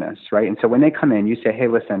defensiveness, right? And so when they come in, you say, hey,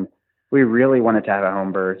 listen, we really wanted to have a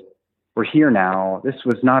home birth. We're here now. This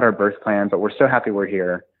was not our birth plan, but we're so happy we're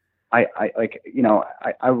here. We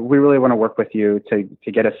really want to work with you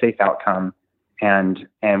to get a safe outcome. And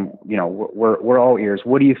we're all ears.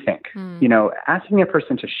 What do you think? Asking a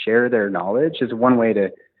person to share their knowledge is one way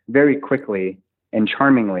to very quickly and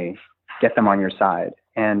charmingly get them on your side.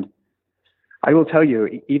 And I will tell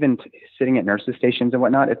you, even sitting at nurses' stations and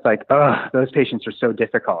whatnot, it's like, those patients are so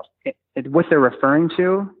difficult. What they're referring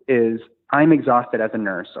to is, I'm exhausted as a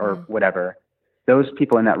nurse or whatever. Those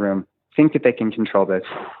people in that room think that they can control this.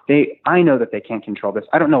 I know that they can't control this.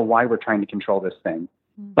 I don't know why we're trying to control this thing,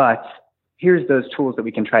 but here's those tools that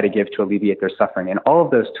we can try to give to alleviate their suffering. And all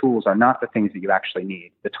of those tools are not the things that you actually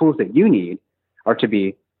need. The tools that you need are to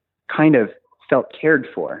be kind of felt cared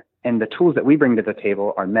for. And the tools that we bring to the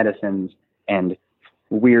table are medicines and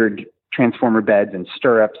weird transformer beds and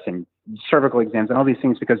stirrups and cervical exams and all these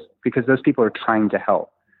things because those people are trying to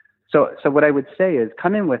help. So what I would say is,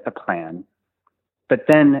 come in with a plan, but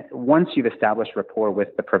then once you've established rapport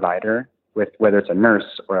with the provider, with whether it's a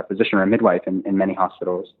nurse or a physician or a midwife in many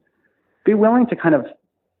hospitals, be willing to kind of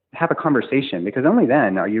have a conversation, because only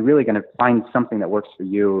then are you really going to find something that works for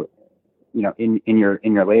you, in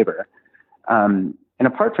your labor. And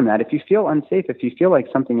apart from that, if you feel unsafe, if you feel like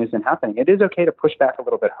something isn't happening, it is okay to push back a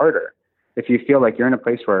little bit harder. If you feel like you're in a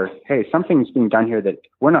place where, hey, something's being done here that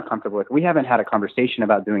we're not comfortable with, we haven't had a conversation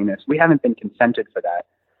about doing this, we haven't been consented for that.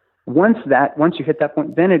 Once you hit that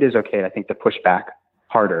point, then it is okay, I think, to push back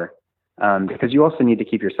harder, because you also need to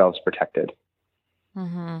keep yourselves protected.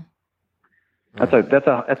 Mm-hmm.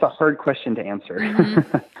 That's a hard question to answer.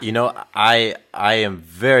 Mm-hmm. I am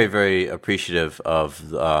very, very appreciative of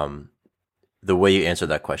the way you answered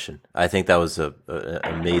that question. I think that was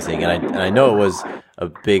amazing, and I know it was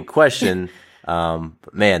a big question.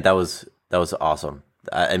 But man, that was awesome.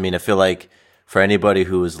 I mean, I feel like for anybody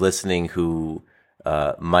who is listening who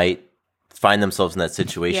might find themselves in that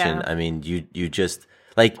situation, I mean, you just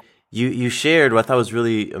like you shared what I thought was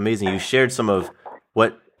really amazing. You shared some of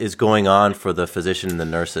what is going on for the physician and the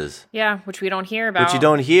nurses. Yeah, which we don't hear about. Which you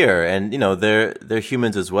don't hear, and they're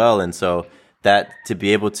humans as well, and so that to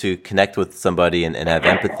be able to connect with somebody and have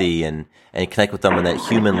empathy and connect with them on that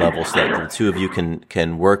human level, so that the two of you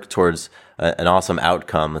can work towards an awesome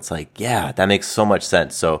outcome. It's like, yeah, that makes so much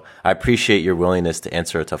sense. So I appreciate your willingness to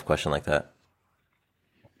answer a tough question like that.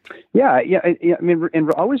 Yeah. I mean,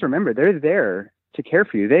 and always remember, they're there to care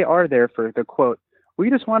for you. They are there for the quote, we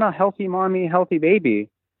just want a healthy mommy, healthy baby.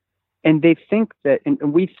 And they think that,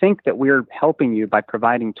 and we think that we're helping you by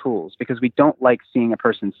providing tools, because we don't like seeing a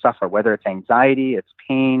person suffer, whether it's anxiety, it's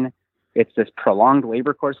pain, it's this prolonged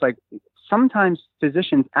labor course. Like, sometimes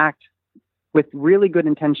physicians act with really good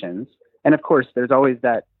intentions. And of course, there's always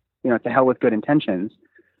that, to hell with good intentions.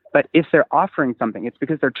 But if they're offering something, it's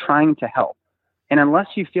because they're trying to help. And unless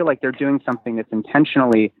you feel like they're doing something that's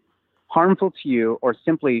intentionally harmful to you or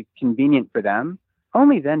simply convenient for them,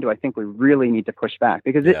 only then do I think we really need to push back,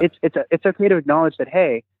 because it's okay to acknowledge that,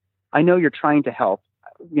 hey, I know you're trying to help.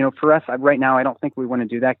 For us right now, I don't think we want to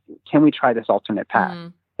do that. Can we try this alternate path? Mm-hmm.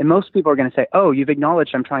 And most people are going to say, oh, you've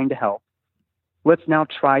acknowledged I'm trying to help. Let's now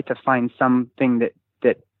try to find something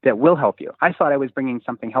that will help you. I thought I was bringing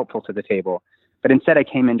something helpful to the table, but instead I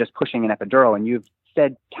came in just pushing an epidural, and you've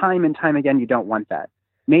said time and time again you don't want that.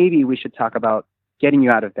 Maybe we should talk about getting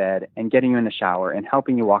you out of bed and getting you in the shower and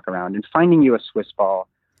helping you walk around and finding you a Swiss ball.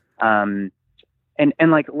 And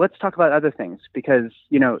like, let's talk about other things, because,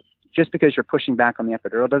 just because you're pushing back on the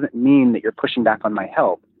epidural doesn't mean that you're pushing back on my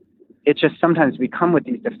help. It's just sometimes we come with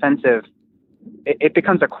these defensive, it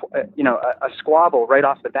becomes a squabble right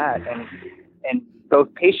off the bat. And both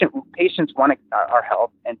patients want our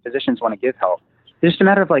help and physicians want to give help. It's just a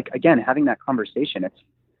matter of, like, again, having that conversation.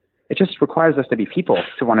 It just requires us to be people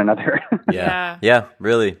to one another. Yeah,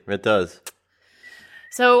 really, it does.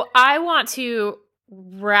 So I want to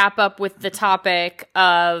wrap up with the topic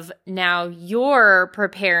of, now you're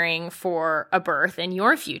preparing for a birth in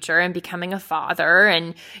your future and becoming a father,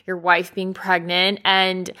 and your wife being pregnant.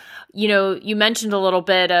 And, you mentioned a little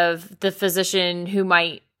bit of the physician who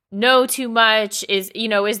might know too much. Is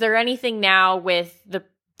there anything now with the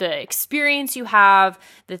experience you have,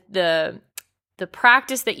 the the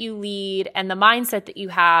practice that you lead and the mindset that you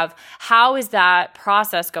have, how is that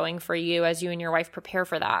process going for you as you and your wife prepare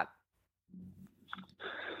for that?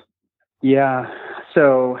 Yeah.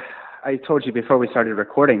 So I told you before we started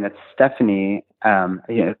recording that Stephanie,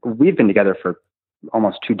 we've been together for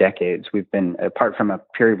almost 2 decades. We've been apart from a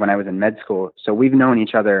period when I was in med school. So we've known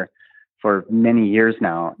each other for many years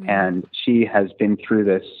now. Mm-hmm. And she has been through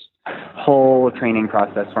this whole training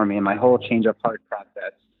process for me and my whole change of heart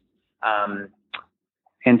process.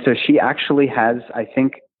 And so she actually has, I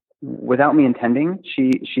think, without me intending,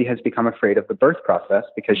 she has become afraid of the birth process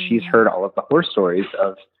because she's heard all of the horror stories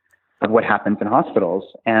of what happens in hospitals.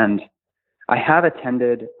 And I have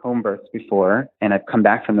attended home births before, and I've come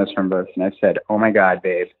back from those home births, and I've said, oh my God,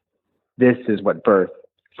 babe, this is what birth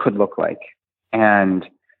could look like. And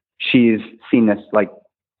she's seen this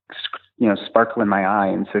sparkle in my eye.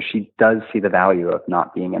 And so she does see the value of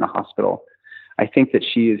not being in a hospital. I think that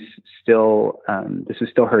she is still, this is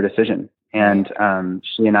still her decision. And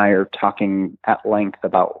she and I are talking at length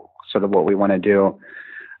about sort of what we want to do.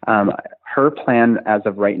 Her plan as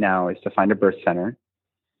of right now is to find a birth center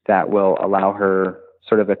that will allow her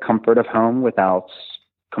sort of the comfort of home without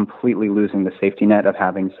completely losing the safety net of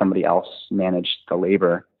having somebody else manage the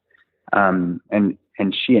labor.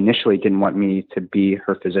 And she initially didn't want me to be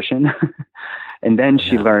her physician. And then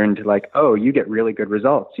she learned oh, you get really good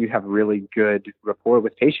results. You have really good rapport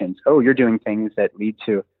with patients. Oh, you're doing things that lead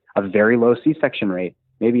to a very low C-section rate.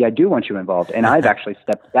 Maybe I do want you involved. And I've actually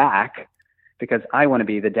stepped back because I want to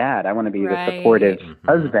be the dad. I want to be the supportive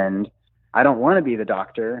husband. I don't want to be the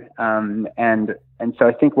doctor. And so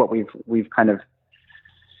I think what we've kind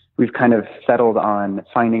of settled on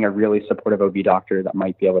finding a really supportive OB doctor that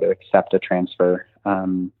might be able to accept a transfer.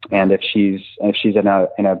 And if she's in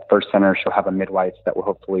a birth center, she'll have a midwife that will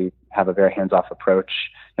hopefully have a very hands-off approach.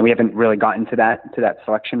 And we haven't really gotten to that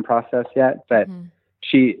selection process yet, but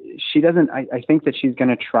she doesn't, I think that she's going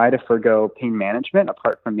to try to forgo pain management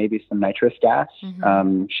apart from maybe some nitrous gas.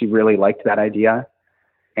 She really liked that idea.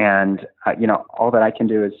 And, all that I can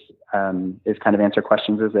do is kind of answer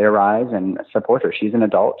questions as they arise and support her. She's an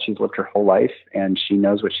adult. She's lived her whole life and she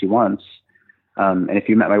knows what she wants. And if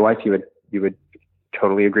you met my wife, you would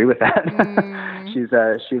totally agree with that. She's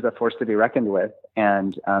a force to be reckoned with.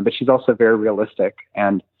 And, but she's also very realistic.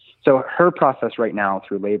 And so her process right now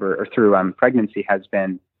through labor or through pregnancy has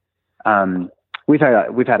been, she's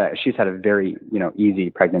had a very, easy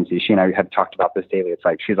pregnancy. She and I have talked about this daily. It's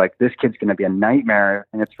she's like, this kid's going to be a nightmare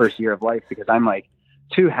in its first year of life because I'm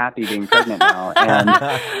too happy being pregnant now.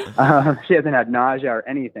 And she hasn't had nausea or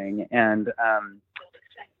anything.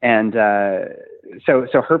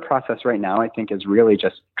 So her process right now, I think, is really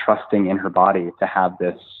just trusting in her body to have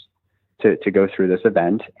this, to go through this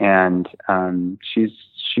event. And she's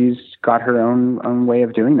got her own way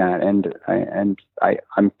of doing that. And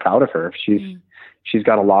I'm proud of her. She's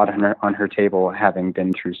got a lot on her table, having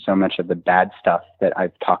been through so much of the bad stuff that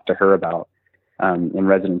I've talked to her about in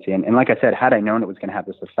residency. And like I said, had I known it was going to have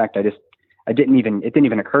this effect, it didn't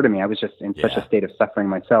even occur to me. I was just in such a state of suffering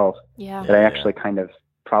myself that I actually kind of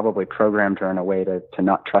probably programmed her in a way to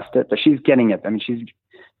not trust it. But she's getting it. I mean, she's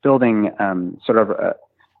building sort of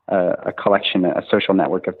a collection, a social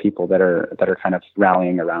network of people that are kind of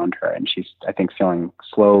rallying around her. And she's, I think, feeling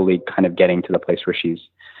slowly kind of getting to the place where she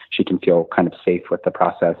can feel kind of safe with the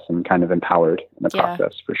process and kind of empowered in the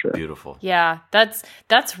process, for sure. Beautiful. Yeah, that's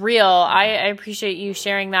real. I appreciate you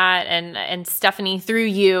sharing that, and Stephanie, through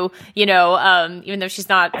you, even though she's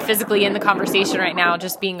not physically in the conversation right now,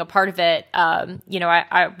 just being a part of it,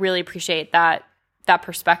 I really appreciate that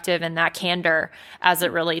perspective and that candor as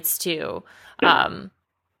it relates to,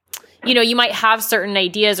 you might have certain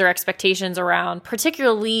ideas or expectations around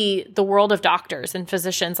particularly the world of doctors and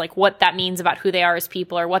physicians, like what that means about who they are as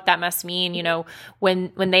people or what that must mean,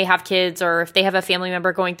 when they have kids or if they have a family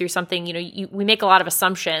member going through something, we make a lot of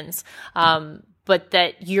assumptions, but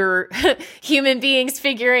that you're human beings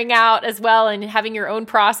figuring out as well and having your own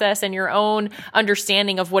process and your own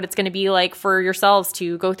understanding of what it's going to be like for yourselves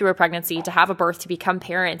to go through a pregnancy, to have a birth, to become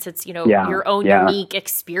parents. It's, your own unique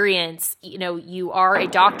experience. You are a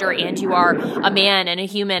doctor and you are a man and a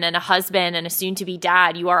human and a husband and a soon-to-be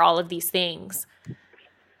dad. You are all of these things.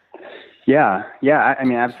 Yeah. I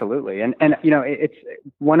mean, absolutely. And it's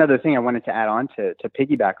one other thing I wanted to add on to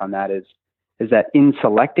piggyback on that is that in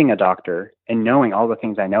selecting a doctor and knowing all the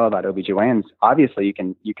things I know about OBGYNs, obviously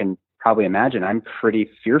you can probably imagine I'm pretty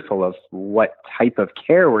fearful of what type of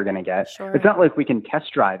care we're going to get. Sure. It's not like we can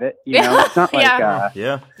test drive it, it's not like,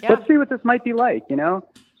 let's see what this might be like,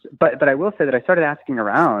 but I will say that I started asking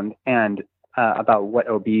around and about what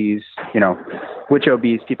OBs, which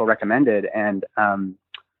OBs people recommended. And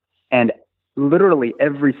literally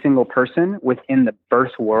every single person within the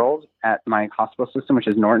birth world at my hospital system, which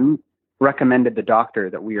is Norton, recommended the doctor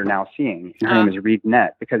that we are now seeing. Her name is Reed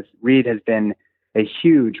Nett, because Reed has been a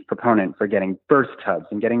huge proponent for getting birth tubs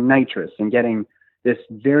and getting nitrous and getting this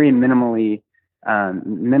very minimal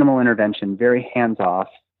intervention, very hands-off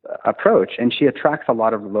approach. And she attracts a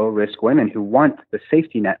lot of low-risk women who want the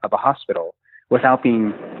safety net of a hospital without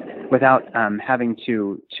having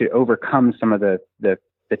to overcome some of the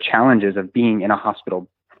challenges of being in a hospital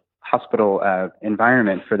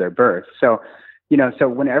environment for their birth. So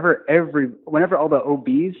whenever all the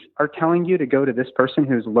OBs are telling you to go to this person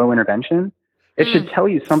who's low intervention, it should tell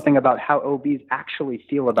you something about how OBs actually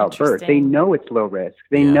feel about birth. They know it's low risk.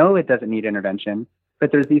 They know it doesn't need intervention,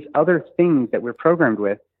 but there's these other things that we're programmed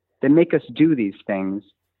with that make us do these things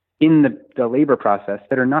in the labor process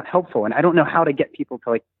that are not helpful. And I don't know how to get people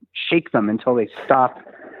to shake them until they stop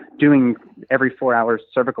doing every 4 hours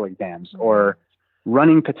cervical exams or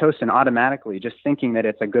running Pitocin automatically, just thinking that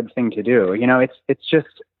it's a good thing to do.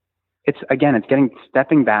 It's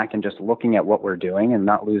stepping back and just looking at what we're doing and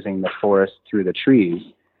not losing the forest through the trees.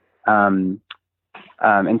 And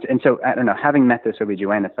so, I don't know, having met this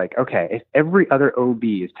OBGYN, it's like, okay, if every other OB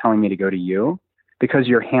is telling me to go to you because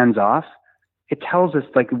you're hands off, it tells us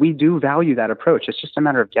we do value that approach. It's just a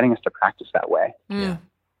matter of getting us to practice that way.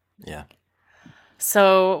 Yeah.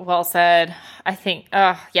 So well said. I think,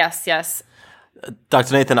 yes.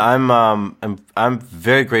 Dr. Nathan, I'm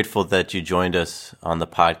very grateful that you joined us on the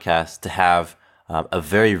podcast to have a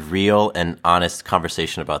very real and honest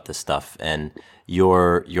conversation about this stuff. And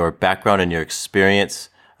your background and your experience,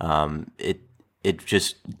 it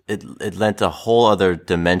lent a whole other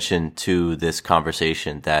dimension to this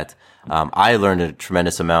conversation that I learned a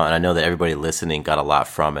tremendous amount, and I know that everybody listening got a lot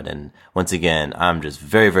from it. And once again, I'm just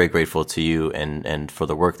very, very grateful to you and for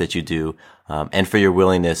the work that you do, and for your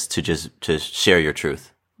willingness to share your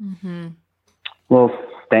truth. Mm-hmm. Well,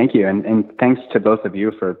 thank you. And thanks to both of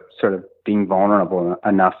you for sort of being vulnerable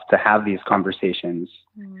enough to have these conversations.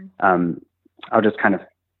 Mm-hmm. I'll just kind of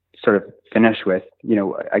sort of finish with,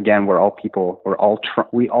 again, we're all people.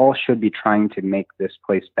 We all should be trying to make this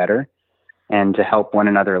place better and to help one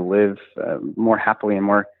another live more happily and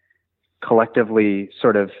more collectively,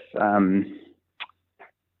 sort of,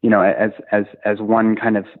 as one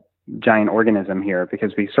kind of giant organism here,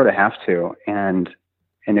 because we sort of have to. And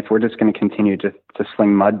if we're just going to continue to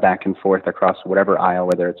sling mud back and forth across whatever aisle,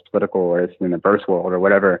 whether it's political or it's in the birth world or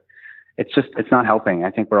whatever, it's not helping.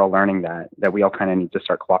 I think we're all learning that we all kind of need to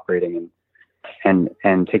start cooperating and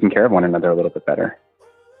taking care of one another a little bit better.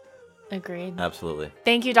 Agreed. Absolutely.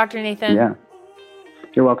 Thank you, Dr. Nathan. Yeah.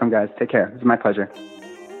 You're welcome, guys. Take care. It's my pleasure.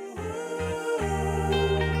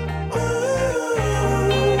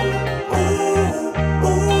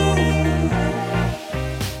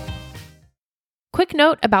 Quick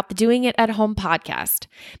note about the Doing It at Home podcast.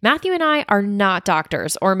 Matthew and I are not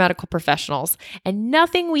doctors or medical professionals, and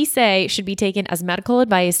nothing we say should be taken as medical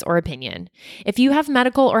advice or opinion. If you have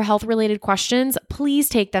medical or health-related questions, please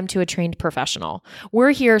take them to a trained professional.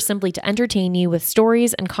 We're here simply to entertain you with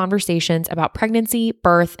stories and conversations about pregnancy,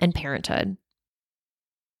 birth, and parenthood.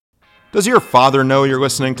 Does your father know you're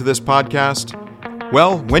listening to this podcast?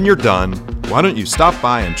 Well, when you're done, why don't you stop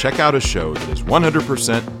by and check out a show that is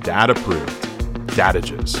 100% dad-approved.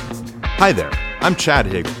 Dadages. Hi there, I'm Chad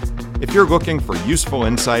Higgle. If you're looking for useful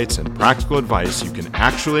insights and practical advice you can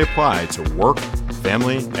actually apply to work,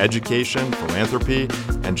 family, education, philanthropy,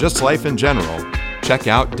 and just life in general, check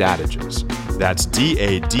out Dadages. That's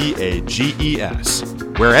DADAGES,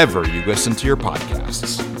 wherever you listen to your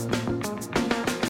podcasts.